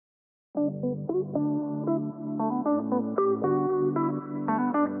Welcome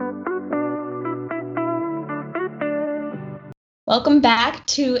back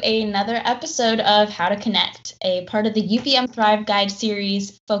to another episode of How to Connect, a part of the UVM Thrive Guide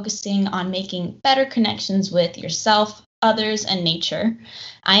series focusing on making better connections with yourself, others, and nature.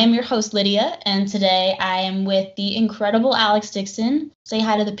 I am your host, Lydia, and today I am with the incredible Alex Dixon. Say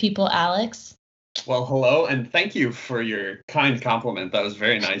hi to the people, Alex. Well, hello, and thank you for your kind compliment. That was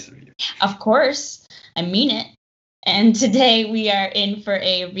very nice of you. Of course, I mean it. And today we are in for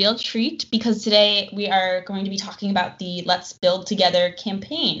a real treat because today we are going to be talking about the Let's Build Together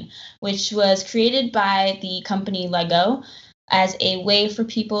campaign, which was created by the company Lego as a way for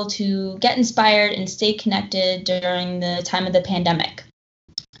people to get inspired and stay connected during the time of the pandemic.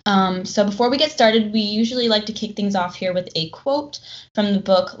 So before we get started, we usually like to kick things off here with a quote from the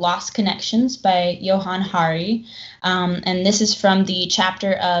book Lost Connections by Johann Hari. And this is from the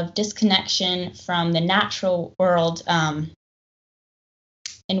chapter of Disconnection from the Natural World,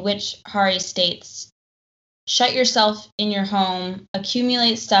 in which Hari states, "Shut yourself in your home,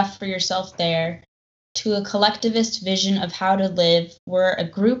 accumulate stuff for yourself there. To a collectivist vision of how to live, we're a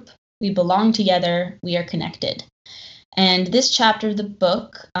group, we belong together, we are connected." And this chapter of the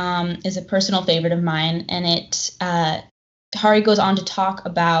book is a personal favorite of mine, and Hari goes on to talk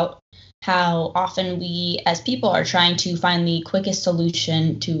about how often we as people are trying to find the quickest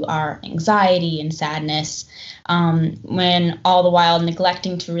solution to our anxiety and sadness, when all the while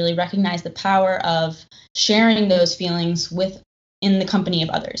neglecting to really recognize the power of sharing those feelings in the company of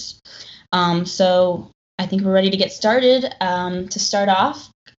others. So I think we're ready to get started. To start off,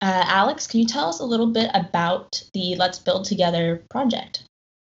 Alex, can you tell us a little bit about the Let's Build Together project?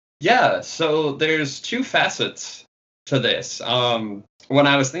 Yeah, so there's two facets to this. When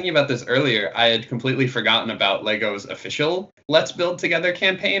I was thinking about this earlier, I had completely forgotten about Lego's official Let's Build Together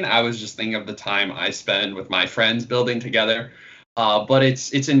campaign. I was just thinking of the time I spend with my friends building together. But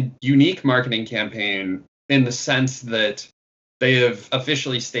it's a unique marketing campaign in the sense that they have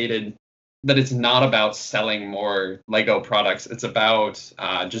officially stated that it's not about selling more Lego products. It's about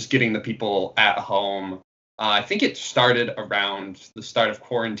just getting the people at home. I think it started around the start of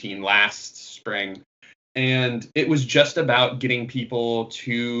quarantine last spring. And it was just about getting people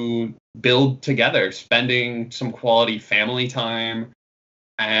to build together, spending some quality family time.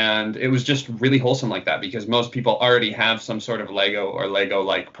 And it was just really wholesome like that because most people already have some sort of Lego or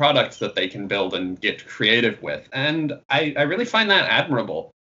Lego-like products that they can build and get creative with. And I really find that admirable.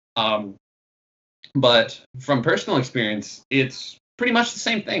 But from personal experience, it's pretty much the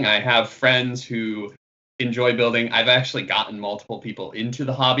same thing. I have friends who enjoy building. I've actually gotten multiple people into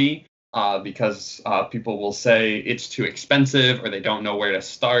the hobby because people will say it's too expensive or they don't know where to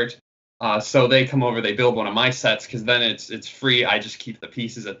start. So they come over, they build one of my sets because then it's free. I just keep the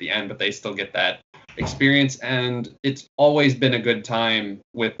pieces at the end, but they still get that experience. And it's always been a good time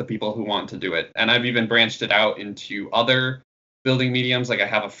with the people who want to do it. And I've even branched it out into other building mediums. Like I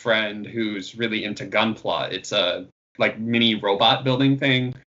have a friend who's really into Gunpla. It's a like mini robot building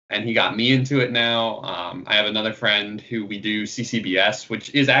thing, and he got me into it now. I have another friend who we do CCBS, which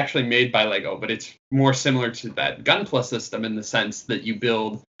is actually made by Lego, but it's more similar to that Gunpla system in the sense that you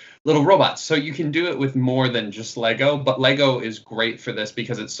build little robots. So you can do it with more than just Lego, but Lego is great for this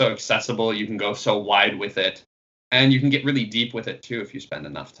because it's so accessible. You can go so wide with it, and you can get really deep with it too if you spend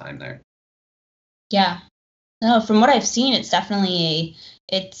enough time there. Yeah. No, from what I've seen, it's definitely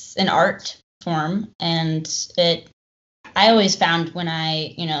it's an art form, and I always found when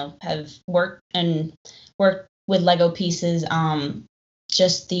I, have worked with Lego pieces,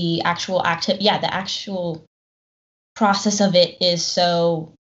 just the actual the actual process of it is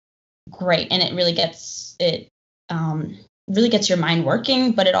so great, and it really gets your mind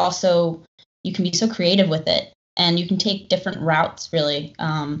working, but it also, you can be so creative with it, and you can take different routes, really.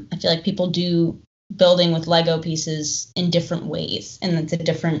 I feel like people do building with Lego pieces in different ways, and it's a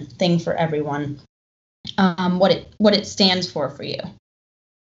different thing for everyone. What it stands for you.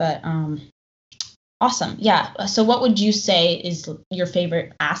 But awesome. Yeah. So what would you say is your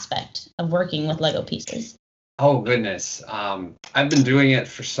favorite aspect of working with Lego pieces? Oh goodness. I've been doing it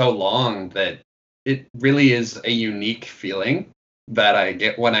for so long that it really is a unique feeling that I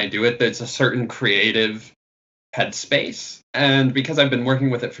get when I do it. There's a certain creative headspace. And because I've been working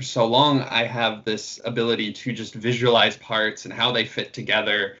with it for so long, I have this ability to just visualize parts and how they fit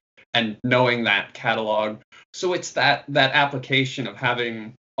together and knowing that catalog. So it's that application of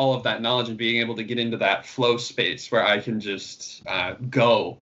having all of that knowledge and being able to get into that flow space where I can just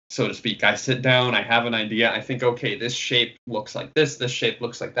go, so to speak. I sit down, I have an idea, I think, okay, this shape looks like this shape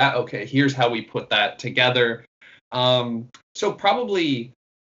looks like that. Okay, here's how we put that together. So probably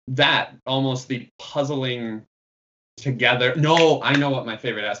that almost the puzzling together. No, I know what my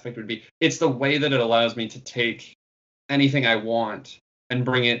favorite aspect would be. It's the way that it allows me to take anything I want and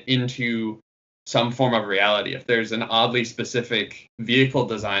bring it into some form of reality. If there's an oddly specific vehicle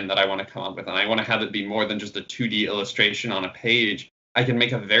design that I want to come up with, and I want to have it be more than just a 2D illustration on a page, I can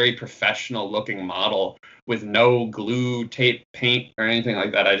make a very professional looking model with no glue, tape, paint, or anything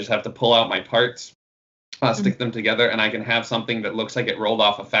like that. I just have to pull out my parts, stick them together, and I can have something that looks like it rolled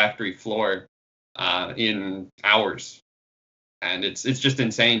off a factory floor in hours. And it's just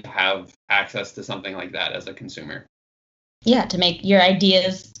insane to have access to something like that as a consumer. Yeah, to make your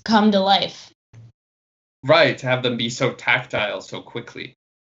ideas come to life. Right, to have them be so tactile so quickly.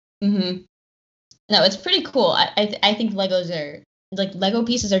 Mm-hmm. No, it's pretty cool. I think Lego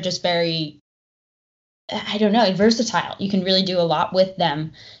pieces are just very, I don't know, versatile. You can really do a lot with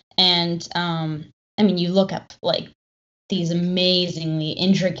them. And I mean, you look up like these amazingly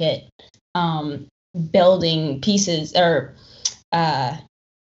intricate building pieces or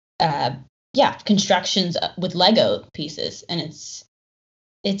constructions with Lego pieces, and it's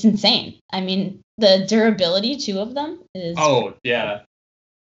insane. I mean, the durability too of them is. Oh yeah.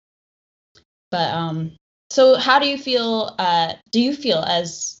 But so how do you feel? Do you feel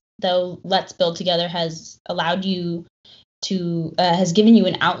as though Let's Build Together has allowed you to has given you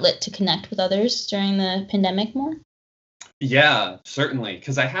an outlet to connect with others during the pandemic more? Yeah, certainly,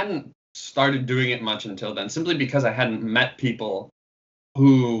 because I hadn't started doing it much until then, simply because I hadn't met people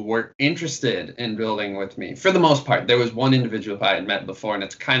who were interested in building with me. For the most part, there was one individual who I had met before, and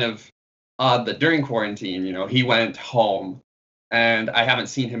it's kind of odd that during quarantine, he went home, and I haven't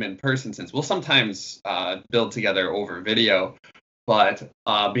seen him in person since. We'll sometimes build together over video, but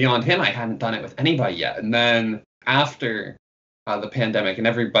beyond him, I hadn't done it with anybody yet. And then after the pandemic and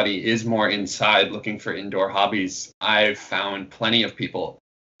everybody is more inside looking for indoor hobbies, I've found plenty of people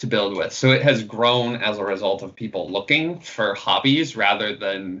to build with. So it has grown as a result of people looking for hobbies rather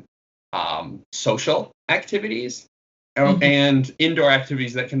than social activities and indoor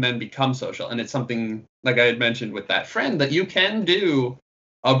activities that can then become social. And it's something, like I had mentioned with that friend, that you can do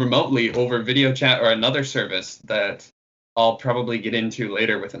remotely over video chat or another service that I'll probably get into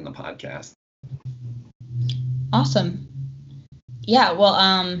later within the podcast. Awesome. Yeah,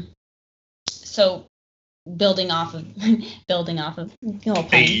 well, so building off of building off of that,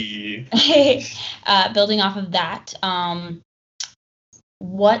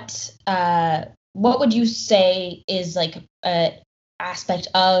 what would you say is like a aspect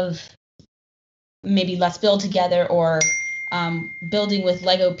of maybe Let's Build Together or building with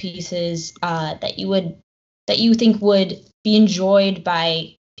Lego pieces that you think would be enjoyed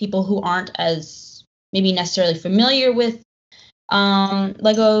by people who aren't as maybe necessarily familiar with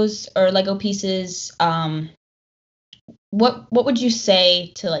Legos or Lego pieces? What would you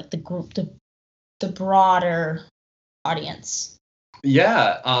say to like the group, the broader audience?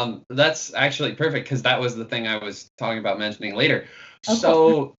 Yeah, that's actually perfect, because that was the thing I was talking about mentioning later. Okay.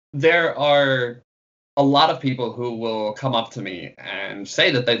 So there are a lot of people who will come up to me and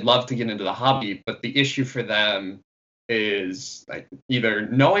say that they'd love to get into the hobby, but the issue for them is like either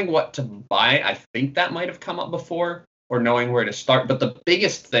knowing what to buy. I think that might have come up before, or knowing where to start. But the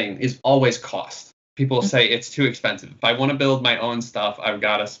biggest thing is always cost. People say it's too expensive. If I want to build my own stuff, I've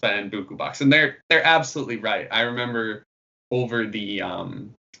got to spend buku bucks. And they're absolutely right. I remember over the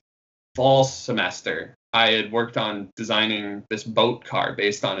fall semester, I had worked on designing this boat car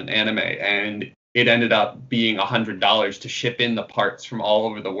based on an anime, and it ended up being $100 to ship in the parts from all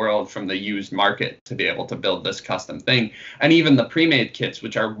over the world from the used market to be able to build this custom thing. And even the pre-made kits,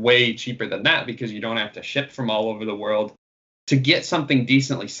 which are way cheaper than that because you don't have to ship from all over the world, to get something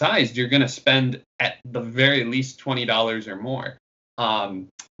decently sized, you're going to spend at the very least $20 or more.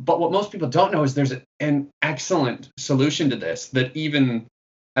 But what most people don't know is there's an excellent solution to this that even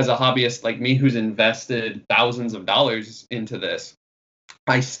as a hobbyist like me who's invested thousands of dollars into this,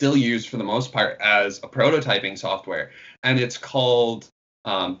 I still use for the most part as a prototyping software. And it's called,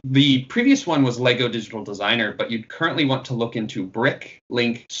 the previous one was Lego Digital Designer, but you'd currently want to look into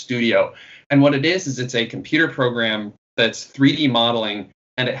Bricklink Studio. And what it is it's a computer program that's 3D modeling,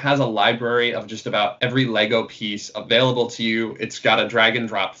 and it has a library of just about every Lego piece available to you. It's got a drag and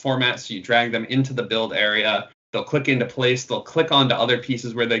drop format, so you drag them into the build area. They'll click into place. They'll click onto other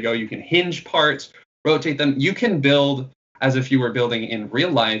pieces where they go. You can hinge parts, rotate them. You can build as if you were building in real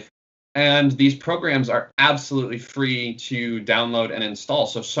life. And these programs are absolutely free to download and install.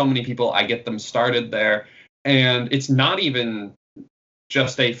 So many people, I get them started there. And it's not even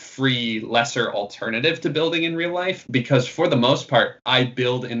just a free, lesser alternative to building in real life, because for the most part, I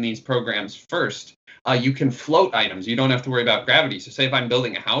build in these programs first. You can float items. You don't have to worry about gravity. So say if I'm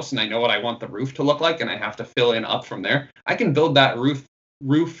building a house and I know what I want the roof to look like and I have to fill in up from there, I can build that roof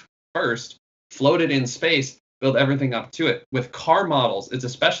first, float it in space, build everything up to it. With car models, it's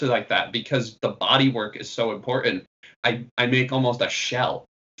especially like that because the body work is so important. I make almost a shell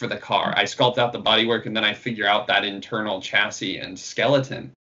for the car. I sculpt out the bodywork and then I figure out that internal chassis and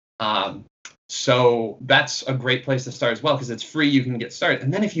skeleton. So that's a great place to start as well because it's free. You can get started.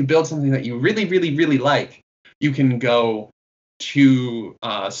 And then if you build something that you really, really, really like, you can go to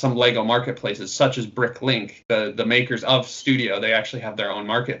some Lego marketplaces such as Bricklink, the makers of Studio. They actually have their own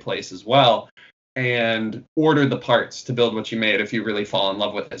marketplace as well, and order the parts to build what you made if you really fall in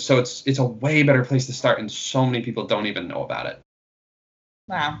love with it. So it's a way better place to start, and so many people don't even know about it.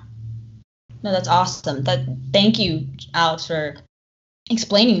 Wow. No, that's awesome. Thank you, Alex, for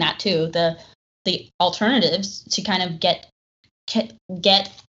explaining that too. The alternatives to kind of get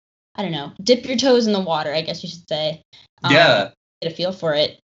I don't know, dip your toes in the water, I guess you should say. Yeah. Get a feel for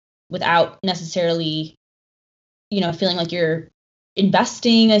it without necessarily, feeling like you're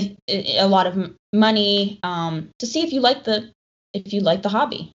investing a lot of money to see if you like the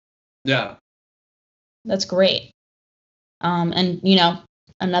hobby. Yeah. That's great. And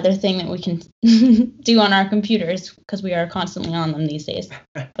another thing that we can do on our computers because we are constantly on them these days.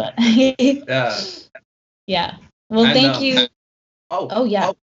 But yeah. Well, thank you. Oh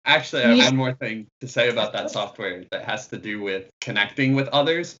yeah. Actually, I have one more thing to say about that software that has to do with connecting with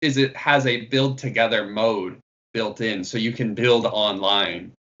others. Is it has a build together mode built in, so you can build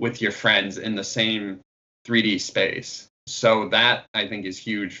online with your friends in the same 3D space. So that I think is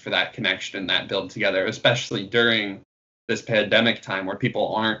huge for that connection, that build together, especially during this pandemic time where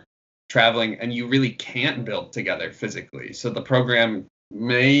people aren't traveling and you really can't build together physically. So the program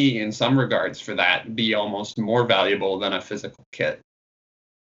may, in some regards for that, be almost more valuable than a physical kit.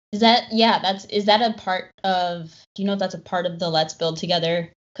 Is that a part of, do you know if that's a part of the Let's Build Together?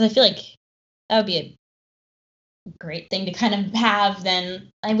 Because I feel like that would be a great thing to kind of have. Then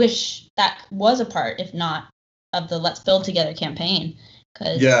I wish that was a part, if not, of the Let's Build Together campaign.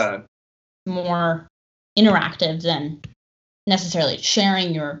 Because it's more interactive than necessarily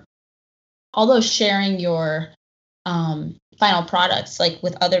sharing your final products like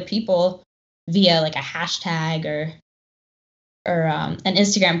with other people via like a hashtag or an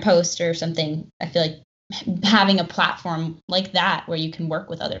Instagram post or something. I feel like having a platform like that where you can work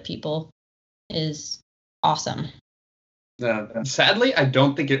with other people is awesome. Sadly, I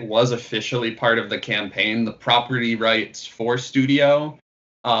don't think it was officially part of the campaign. The property rights for Studio,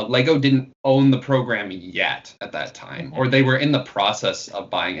 Lego didn't own the program yet at that time, or they were in the process of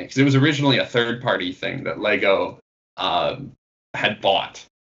buying it because it was originally a third-party thing that Lego had bought.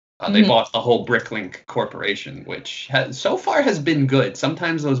 They bought the whole Bricklink Corporation, which so far has been good.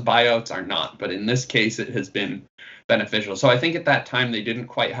 Sometimes those buyouts are not, but in this case, it has been beneficial. So I think at that time they didn't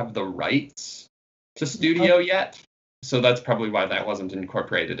quite have the rights to Studio yet. So that's probably why that wasn't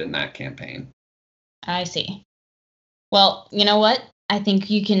incorporated in that campaign. I see. Well, you know what? I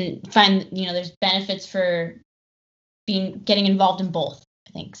think you can find, there's benefits for getting involved in both.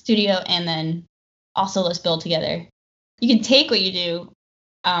 I think Studio and then also Let's Build Together. You can take what you do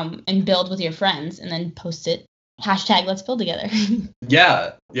and build with your friends and then post it. Hashtag Let's Build Together.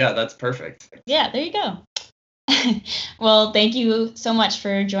 Yeah, that's perfect. Yeah, there you go. Well, thank you so much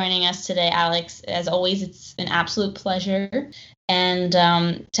for joining us today, Alex. As always, it's an absolute pleasure. And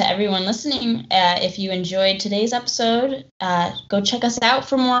to everyone listening, if you enjoyed today's episode, go check us out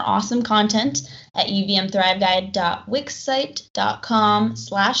for more awesome content at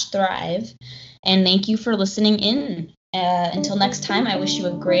uvmthriveguide.wixsite.com/thrive. And thank you for listening in. Until next time, I wish you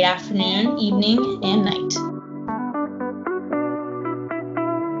a great afternoon, evening, and night.